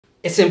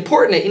It's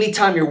important that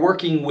anytime you're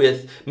working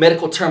with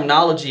medical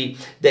terminology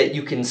that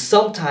you can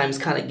sometimes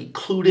kind of get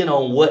clued in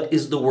on what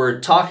is the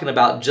word talking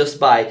about just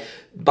by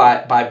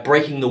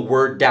breaking the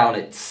word down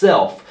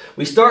itself.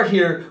 We start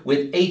here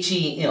with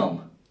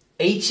HEM.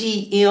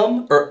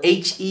 HEM or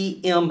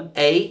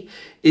HEMA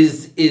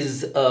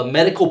is a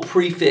medical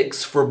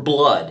prefix for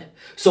blood.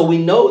 So we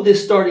know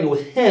this starting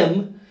with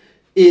hem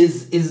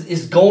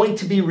is going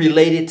to be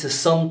related to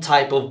some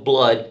type of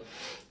blood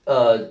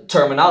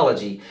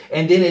terminology.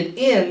 And then it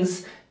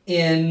ends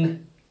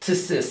in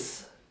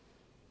 "tysis."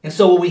 And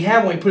so what we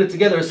have when we put it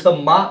together is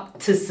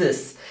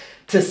hemoptysis.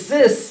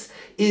 Tysis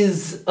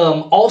is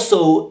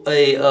also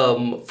a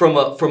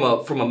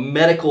from a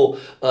medical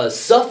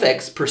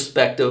suffix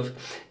perspective.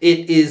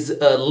 It is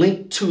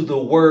linked to the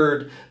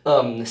word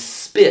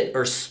spit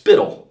or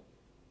spittle.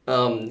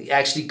 It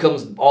actually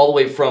comes all the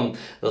way from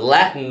the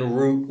Latin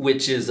root,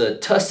 which is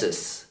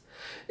tussis.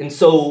 And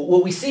so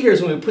what we see here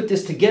is when we put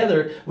this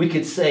together, we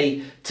could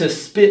say to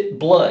spit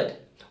blood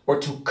or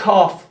to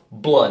cough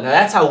blood. Now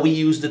that's how we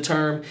use the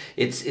term.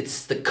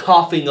 It's the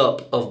coughing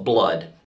up of blood.